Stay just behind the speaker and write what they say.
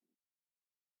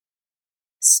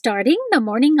Starting the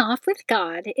morning off with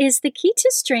God is the key to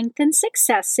strength and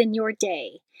success in your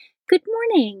day. Good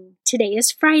morning. Today is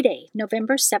Friday,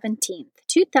 November 17th,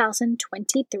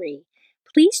 2023.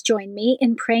 Please join me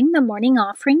in praying the morning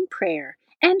offering prayer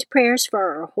and prayers for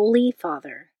our Holy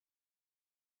Father.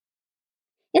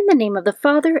 In the name of the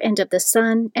Father, and of the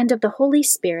Son, and of the Holy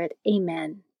Spirit,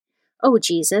 Amen. O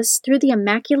Jesus, through the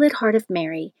Immaculate Heart of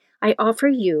Mary, I offer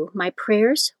you my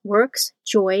prayers, works,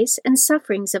 joys, and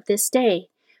sufferings of this day,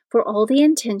 for all the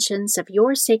intentions of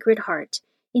your Sacred Heart,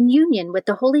 in union with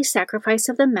the holy sacrifice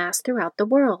of the Mass throughout the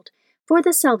world, for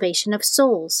the salvation of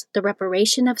souls, the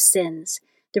reparation of sins,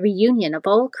 the reunion of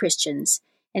all Christians,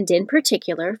 and in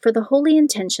particular for the holy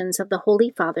intentions of the Holy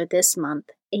Father this month.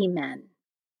 Amen.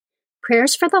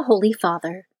 Prayers for the Holy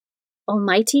Father.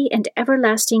 Almighty and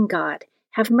everlasting God,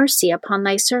 have mercy upon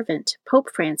thy servant, Pope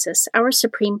Francis, our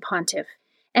Supreme Pontiff,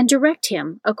 and direct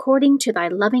him, according to thy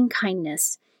loving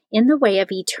kindness, in the way of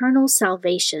eternal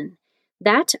salvation,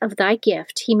 that of thy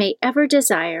gift he may ever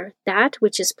desire that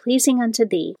which is pleasing unto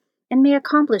thee, and may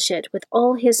accomplish it with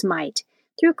all his might,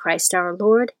 through Christ our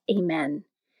Lord. Amen.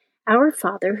 Our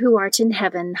Father, who art in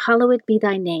heaven, hallowed be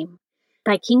thy name.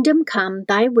 Thy kingdom come,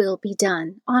 thy will be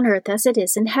done, on earth as it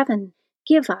is in heaven.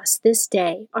 Give us this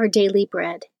day our daily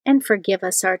bread, and forgive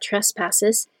us our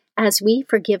trespasses, as we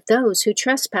forgive those who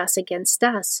trespass against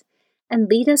us. And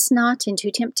lead us not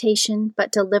into temptation,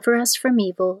 but deliver us from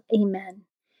evil. Amen.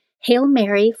 Hail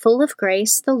Mary, full of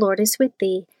grace, the Lord is with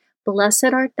thee. Blessed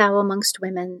art thou amongst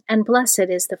women, and blessed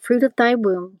is the fruit of thy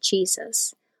womb,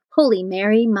 Jesus. Holy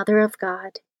Mary, Mother of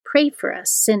God, pray for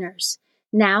us sinners,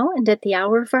 now and at the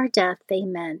hour of our death.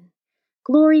 Amen.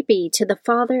 Glory be to the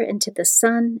Father, and to the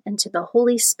Son, and to the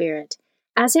Holy Spirit,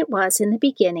 as it was in the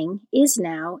beginning, is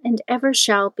now, and ever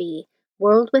shall be,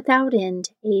 world without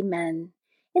end. Amen.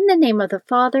 In the name of the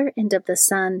Father, and of the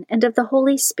Son, and of the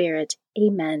Holy Spirit.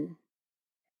 Amen.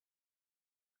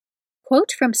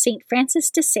 Quote from St. Francis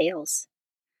de Sales.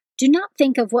 Do not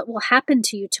think of what will happen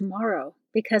to you tomorrow,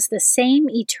 because the same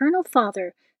eternal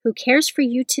Father who cares for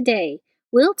you today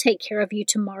will take care of you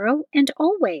tomorrow and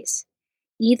always.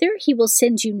 Either he will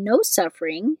send you no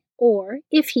suffering, or,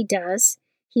 if he does,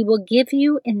 he will give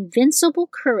you invincible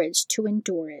courage to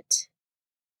endure it.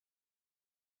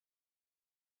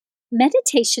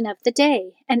 Meditation of the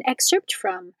Day, an excerpt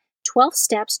from 12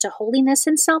 Steps to Holiness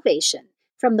and Salvation,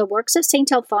 from the works of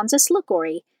St. Alphonsus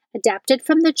Liguori, adapted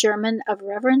from the German of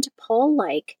Reverend Paul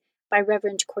Leich by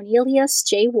Reverend Cornelius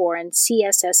J. Warren,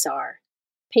 CSSR,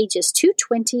 pages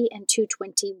 220 and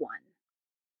 221.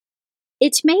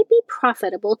 It may be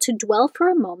profitable to dwell for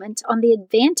a moment on the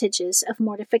advantages of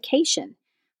mortification,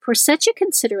 for such a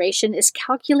consideration is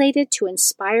calculated to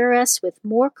inspire us with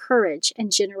more courage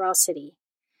and generosity.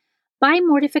 By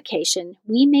mortification,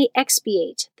 we may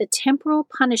expiate the temporal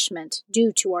punishment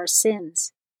due to our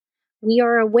sins. We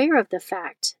are aware of the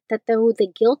fact that though the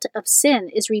guilt of sin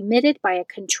is remitted by a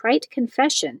contrite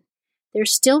confession, there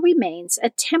still remains a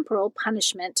temporal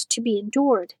punishment to be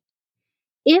endured.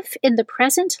 If in the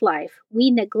present life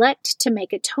we neglect to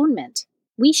make atonement,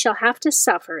 we shall have to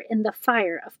suffer in the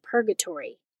fire of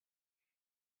purgatory.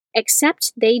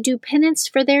 Except they do penance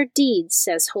for their deeds,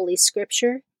 says Holy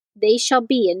Scripture, they shall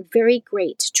be in very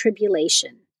great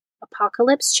tribulation.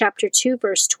 Apocalypse chapter 2,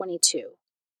 verse 22.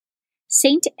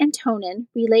 Saint Antonin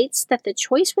relates that the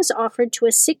choice was offered to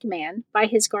a sick man by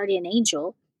his guardian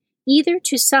angel, either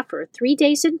to suffer 3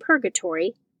 days in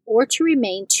purgatory or to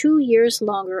remain 2 years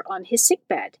longer on his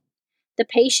sickbed. The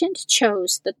patient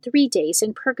chose the 3 days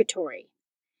in purgatory.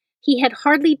 He had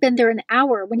hardly been there an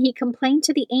hour when he complained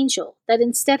to the angel that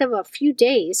instead of a few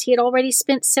days, he had already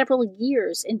spent several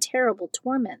years in terrible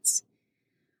torments.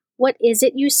 "What is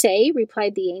it you say?"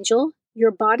 replied the angel.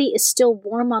 "Your body is still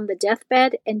warm on the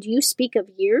deathbed, and you speak of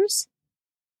years?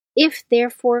 If,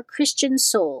 therefore, Christian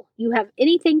soul, you have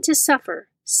anything to suffer,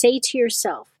 say to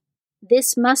yourself,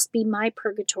 'This must be my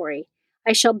purgatory.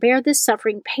 I shall bear this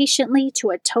suffering patiently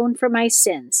to atone for my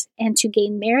sins and to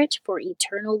gain merit for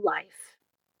eternal life.'"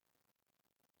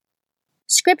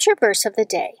 Scripture verse of the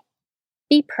day.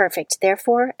 Be perfect,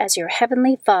 therefore, as your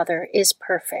heavenly Father is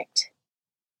perfect.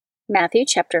 Matthew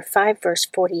chapter 5, verse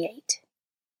 48.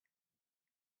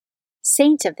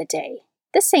 Saint of the Day.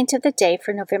 The saint of the day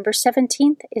for November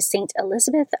 17th is Saint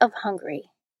Elizabeth of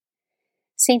Hungary.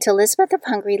 Saint Elizabeth of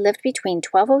Hungary lived between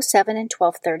 1207 and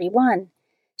 1231.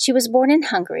 She was born in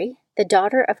Hungary, the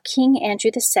daughter of King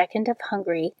Andrew II of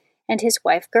Hungary and his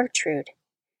wife Gertrude.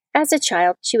 As a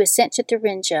child, she was sent to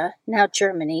Thuringia, now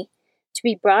Germany, to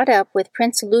be brought up with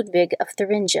Prince Ludwig of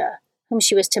Thuringia, whom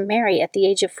she was to marry at the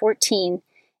age of 14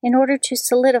 in order to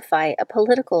solidify a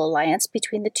political alliance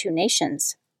between the two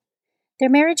nations. Their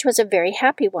marriage was a very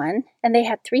happy one, and they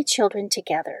had 3 children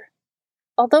together.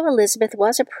 Although Elizabeth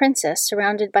was a princess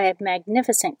surrounded by a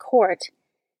magnificent court,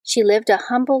 she lived a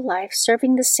humble life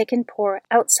serving the sick and poor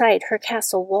outside her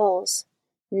castle walls.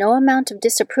 No amount of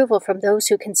disapproval from those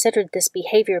who considered this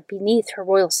behavior beneath her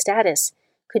royal status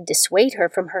could dissuade her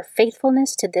from her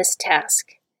faithfulness to this task.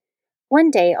 One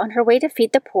day, on her way to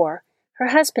feed the poor, her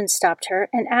husband stopped her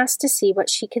and asked to see what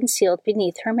she concealed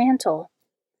beneath her mantle.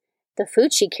 The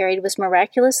food she carried was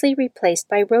miraculously replaced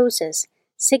by roses,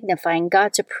 signifying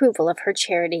God's approval of her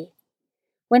charity.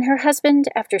 When her husband,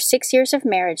 after 6 years of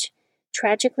marriage,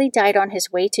 tragically died on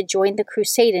his way to join the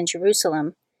crusade in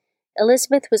Jerusalem,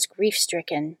 Elizabeth was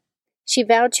grief-stricken. She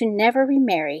vowed to never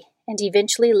remarry and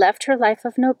eventually left her life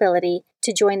of nobility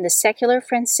to join the secular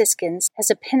Franciscans as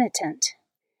a penitent.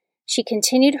 She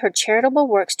continued her charitable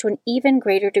works to an even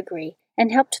greater degree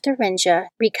and helped Thuringia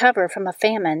recover from a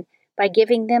famine by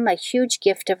giving them a huge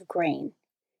gift of grain.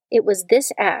 It was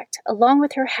this act, along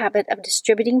with her habit of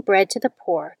distributing bread to the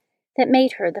poor, that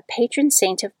made her the patron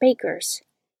saint of bakers.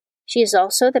 She is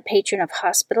also the patron of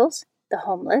hospitals, the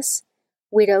homeless,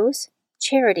 widows,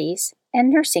 charities, and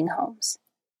nursing homes.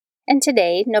 And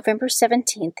today, November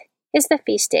 17th, is the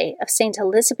feast day of Saint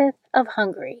Elizabeth of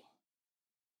Hungary.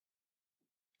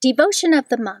 Devotion of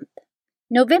the Month.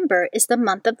 November is the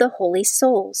month of the Holy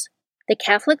Souls. The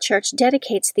Catholic Church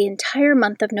dedicates the entire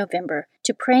month of November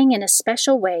to praying in a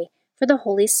special way for the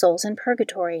Holy Souls in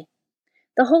Purgatory.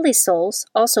 The Holy Souls,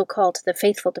 also called the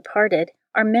faithful departed,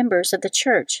 are members of the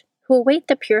Church who await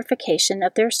the purification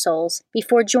of their souls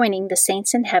before joining the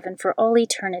saints in heaven for all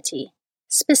eternity.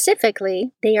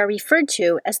 Specifically, they are referred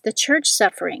to as the Church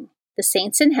suffering. The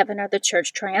saints in heaven are the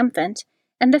Church triumphant,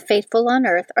 and the faithful on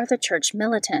earth are the Church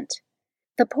militant.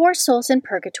 The poor souls in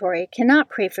purgatory cannot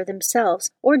pray for themselves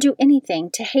or do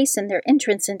anything to hasten their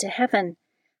entrance into heaven,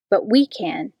 but we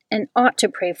can and ought to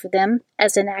pray for them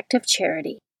as an act of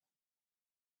charity.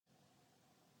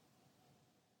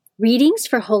 Readings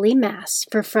for Holy Mass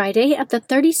for Friday of the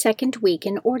 32nd week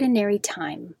in Ordinary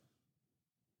Time.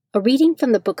 A reading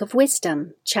from the Book of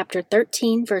Wisdom, chapter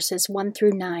 13, verses 1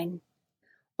 through 9.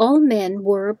 All men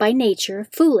were by nature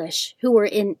foolish, who were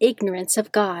in ignorance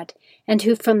of God, and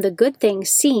who from the good things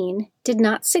seen did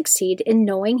not succeed in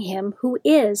knowing Him who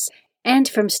is, and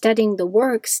from studying the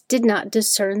works did not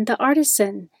discern the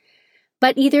artisan.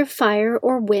 But either fire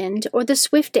or wind, or the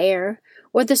swift air,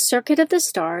 or the circuit of the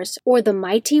stars, or the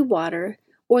mighty water,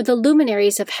 or the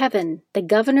luminaries of heaven, the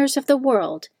governors of the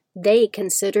world, they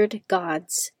considered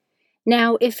gods.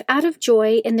 Now, if out of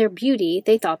joy in their beauty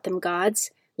they thought them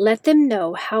gods, let them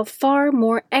know how far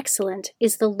more excellent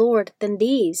is the Lord than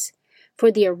these,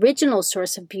 for the original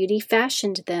source of beauty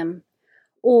fashioned them.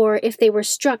 Or if they were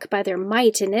struck by their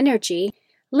might and energy,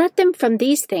 let them from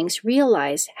these things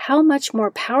realize how much more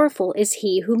powerful is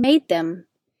He who made them.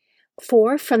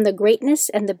 For from the greatness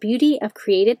and the beauty of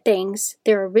created things,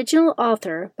 their original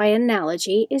author, by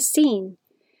analogy, is seen.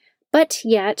 But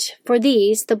yet, for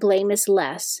these the blame is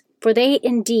less, for they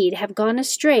indeed have gone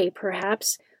astray,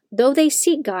 perhaps, though they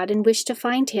seek God and wish to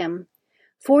find Him.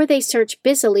 For they search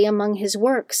busily among His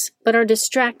works, but are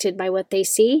distracted by what they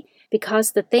see,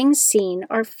 because the things seen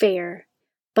are fair.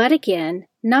 But again,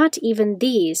 not even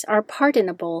these are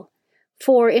pardonable.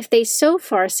 For if they so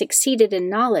far succeeded in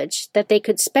knowledge that they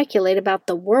could speculate about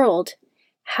the world,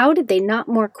 how did they not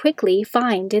more quickly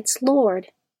find its Lord?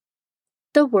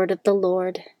 The Word of the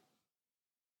Lord.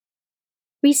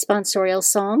 Responsorial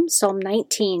Psalm, Psalm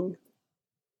 19.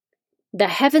 The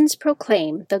heavens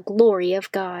proclaim the glory of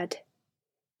God.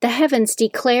 The heavens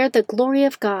declare the glory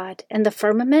of God, and the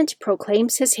firmament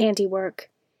proclaims His handiwork.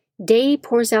 Day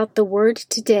pours out the word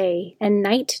to day, and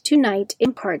night to night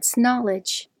imparts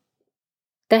knowledge.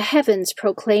 The heavens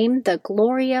proclaim the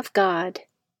glory of God.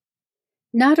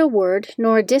 Not a word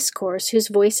nor a discourse whose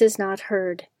voice is not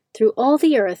heard. Through all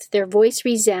the earth their voice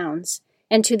resounds,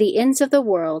 and to the ends of the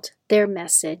world their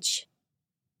message.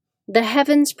 The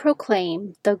heavens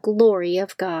proclaim the glory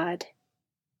of God.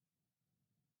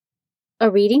 A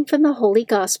reading from the Holy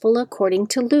Gospel according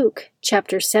to Luke,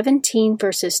 chapter 17,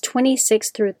 verses 26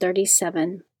 through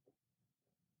 37.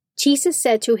 Jesus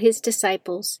said to His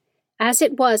disciples, "As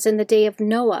it was in the day of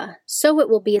Noah, so it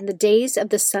will be in the days of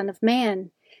the Son of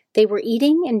Man. They were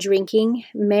eating and drinking,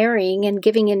 marrying and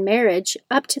giving in marriage,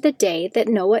 up to the day that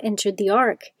Noah entered the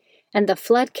ark, and the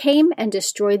flood came and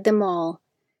destroyed them all.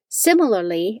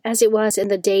 Similarly, as it was in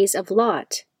the days of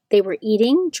Lot, they were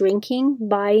eating, drinking,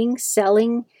 buying,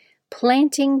 selling,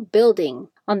 planting, building.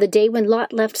 On the day when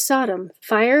Lot left Sodom,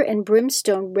 fire and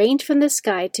brimstone rained from the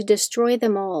sky to destroy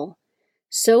them all.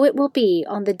 So it will be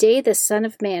on the day the Son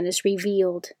of Man is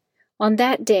revealed. On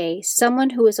that day, someone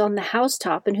who is on the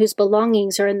housetop and whose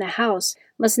belongings are in the house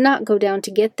must not go down to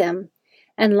get them,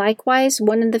 and likewise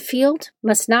one in the field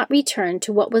must not return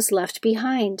to what was left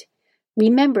behind.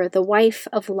 Remember the wife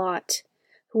of Lot.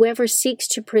 Whoever seeks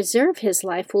to preserve his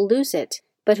life will lose it,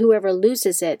 but whoever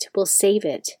loses it will save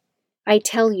it. I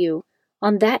tell you,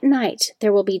 on that night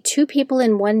there will be 2 people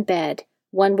in one bed,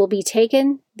 one will be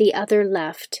taken, the other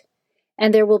left.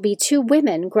 And there will be 2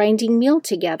 women grinding meal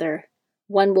together,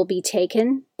 one will be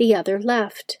taken, the other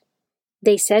left.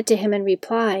 They said to him in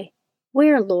reply,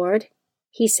 Where, Lord?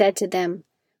 He said to them,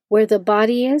 Where the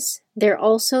body is, there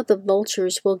also the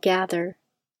vultures will gather.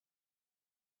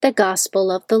 The Gospel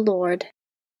of the Lord.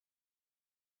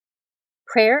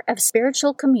 Prayer of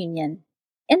Spiritual Communion.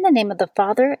 In the name of the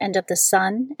Father, and of the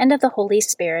Son, and of the Holy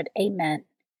Spirit. Amen.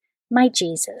 My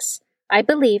Jesus, I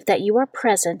believe that you are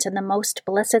present in the most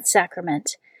blessed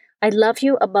sacrament. I love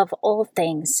you above all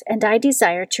things, and I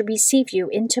desire to receive you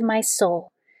into my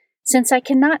soul. Since I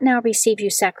cannot now receive you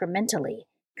sacramentally,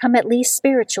 come at least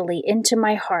spiritually into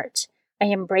my heart. I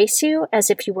embrace you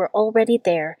as if you were already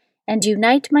there, and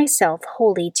unite myself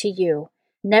wholly to you.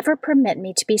 Never permit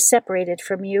me to be separated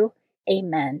from you.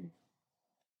 Amen.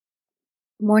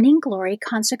 Morning Glory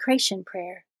Consecration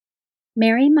Prayer.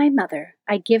 Mary, my Mother,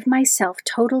 I give myself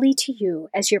totally to you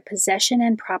as your possession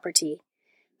and property.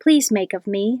 Please make of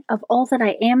me, of all that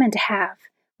I am and have,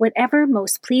 whatever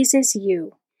most pleases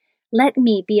you. Let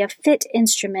me be a fit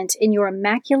instrument in your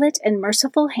immaculate and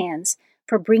merciful hands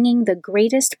for bringing the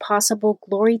greatest possible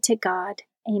glory to God.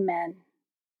 Amen.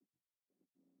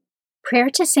 Prayer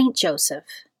to Saint Joseph.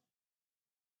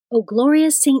 O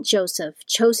glorious Saint Joseph,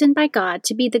 chosen by God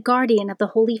to be the guardian of the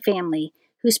Holy Family,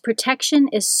 whose protection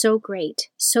is so great,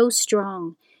 so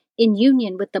strong, in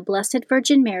union with the Blessed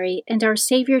Virgin Mary and our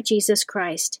Savior Jesus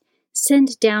Christ,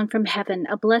 send down from heaven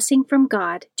a blessing from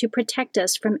God to protect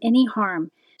us from any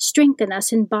harm, strengthen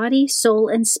us in body, soul,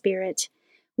 and spirit.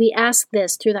 We ask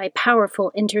this through thy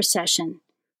powerful intercession.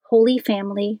 Holy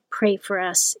Family, pray for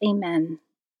us. Amen.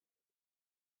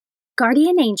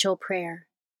 Guardian Angel Prayer.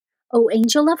 O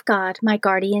angel of God, my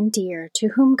guardian dear, to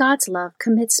whom God's love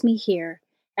commits me here,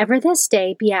 ever this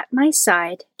day be at my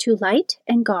side, to light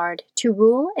and guard, to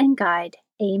rule and guide.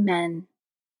 Amen.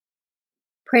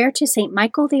 Prayer to Saint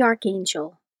Michael the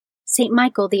Archangel. Saint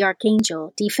Michael the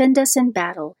Archangel, defend us in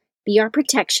battle, be our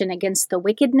protection against the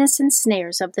wickedness and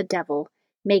snares of the devil.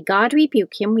 May God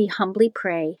rebuke him, we humbly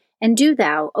pray, and do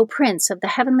thou, O Prince of the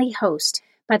heavenly host,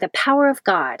 by the power of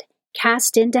God,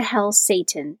 cast into hell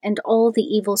Satan and all the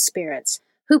evil spirits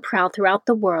who prowl throughout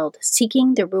the world,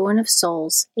 seeking the ruin of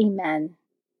souls. Amen.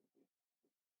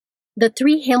 The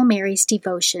 3 Hail Marys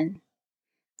devotion.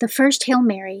 The first Hail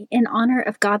Mary, in honor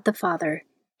of God the Father.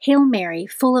 Hail Mary,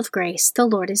 full of grace, the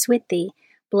Lord is with thee.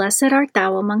 Blessed art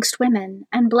thou amongst women,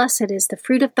 and blessed is the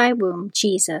fruit of thy womb,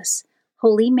 Jesus.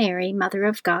 Holy Mary, Mother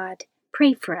of God,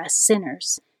 pray for us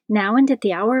sinners, now and at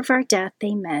the hour of our death.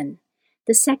 Amen.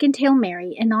 The second Hail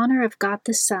Mary, in honor of God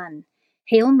the Son.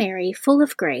 Hail Mary, full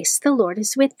of grace, the Lord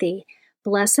is with thee.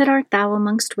 Blessed art thou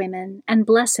amongst women, and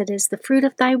blessed is the fruit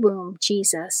of thy womb,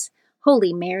 Jesus.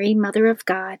 Holy Mary, Mother of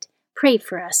God, pray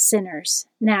for us sinners,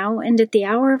 now and at the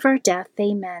hour of our death.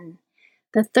 Amen.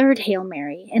 The third Hail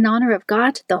Mary, in honor of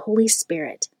God the Holy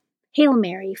Spirit. Hail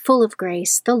Mary, full of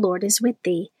grace, the Lord is with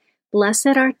thee.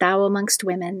 Blessed art thou amongst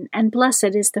women, and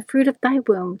blessed is the fruit of thy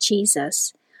womb,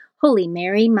 Jesus. Holy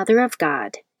Mary, Mother of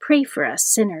God, pray for us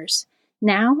sinners,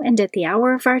 now and at the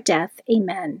hour of our death.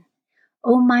 Amen.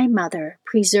 O my Mother,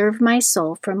 preserve my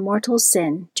soul from mortal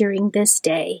sin during this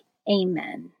day.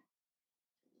 Amen.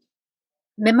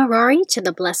 Memorare to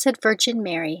the Blessed Virgin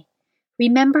Mary.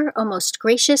 Remember, O most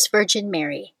gracious Virgin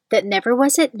Mary, that never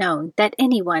was it known that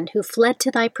anyone who fled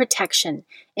to thy protection,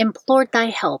 implored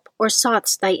thy help, or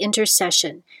sought thy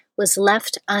intercession, was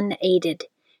left unaided.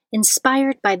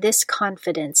 Inspired by this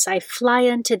confidence, I fly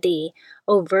unto thee,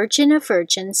 O Virgin of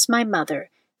Virgins, my Mother.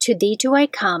 To thee do I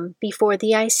come, before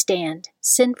thee I stand,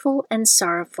 sinful and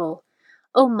sorrowful.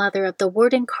 O Mother of the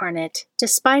Word incarnate,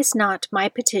 despise not my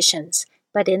petitions,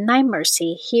 but in thy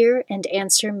mercy hear and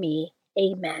answer me.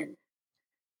 Amen.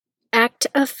 Act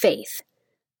of Faith.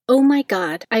 O my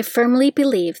God, I firmly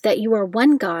believe that you are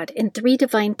one God in 3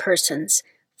 divine persons,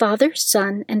 Father,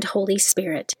 Son, and Holy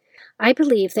Spirit. I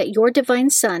believe that your divine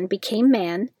Son became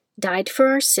man, died for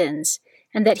our sins,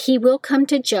 and that he will come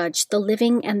to judge the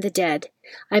living and the dead.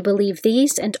 I believe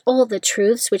these and all the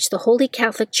truths which the Holy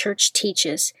Catholic Church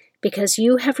teaches, because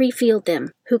you have revealed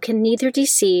them, who can neither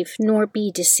deceive nor be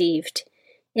deceived.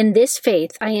 In this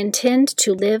faith I intend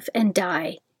to live and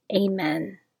die.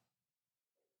 Amen.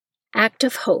 Act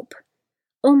of Hope.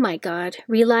 O my God,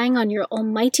 relying on your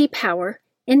almighty power,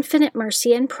 infinite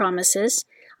mercy and promises,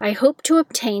 I hope to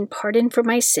obtain pardon for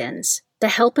my sins, the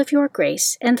help of your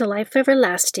grace, and the life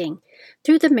everlasting,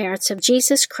 through the merits of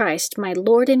Jesus Christ, my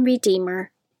Lord and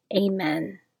Redeemer.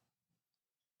 Amen.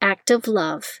 Act of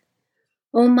Love.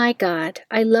 O my God,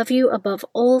 I love you above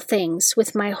all things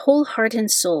with my whole heart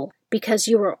and soul, because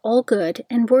you are all good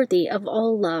and worthy of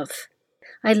all love.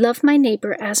 I love my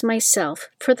neighbor as myself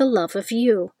for the love of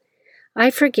you. I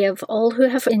forgive all who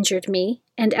have injured me,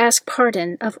 and ask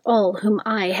pardon of all whom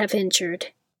I have injured.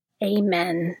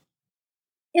 Amen.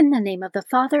 In the name of the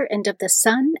Father, and of the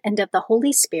Son, and of the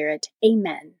Holy Spirit.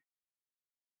 Amen.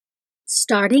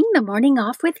 Starting the morning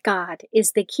off with God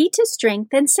is the key to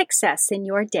strength and success in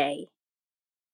your day.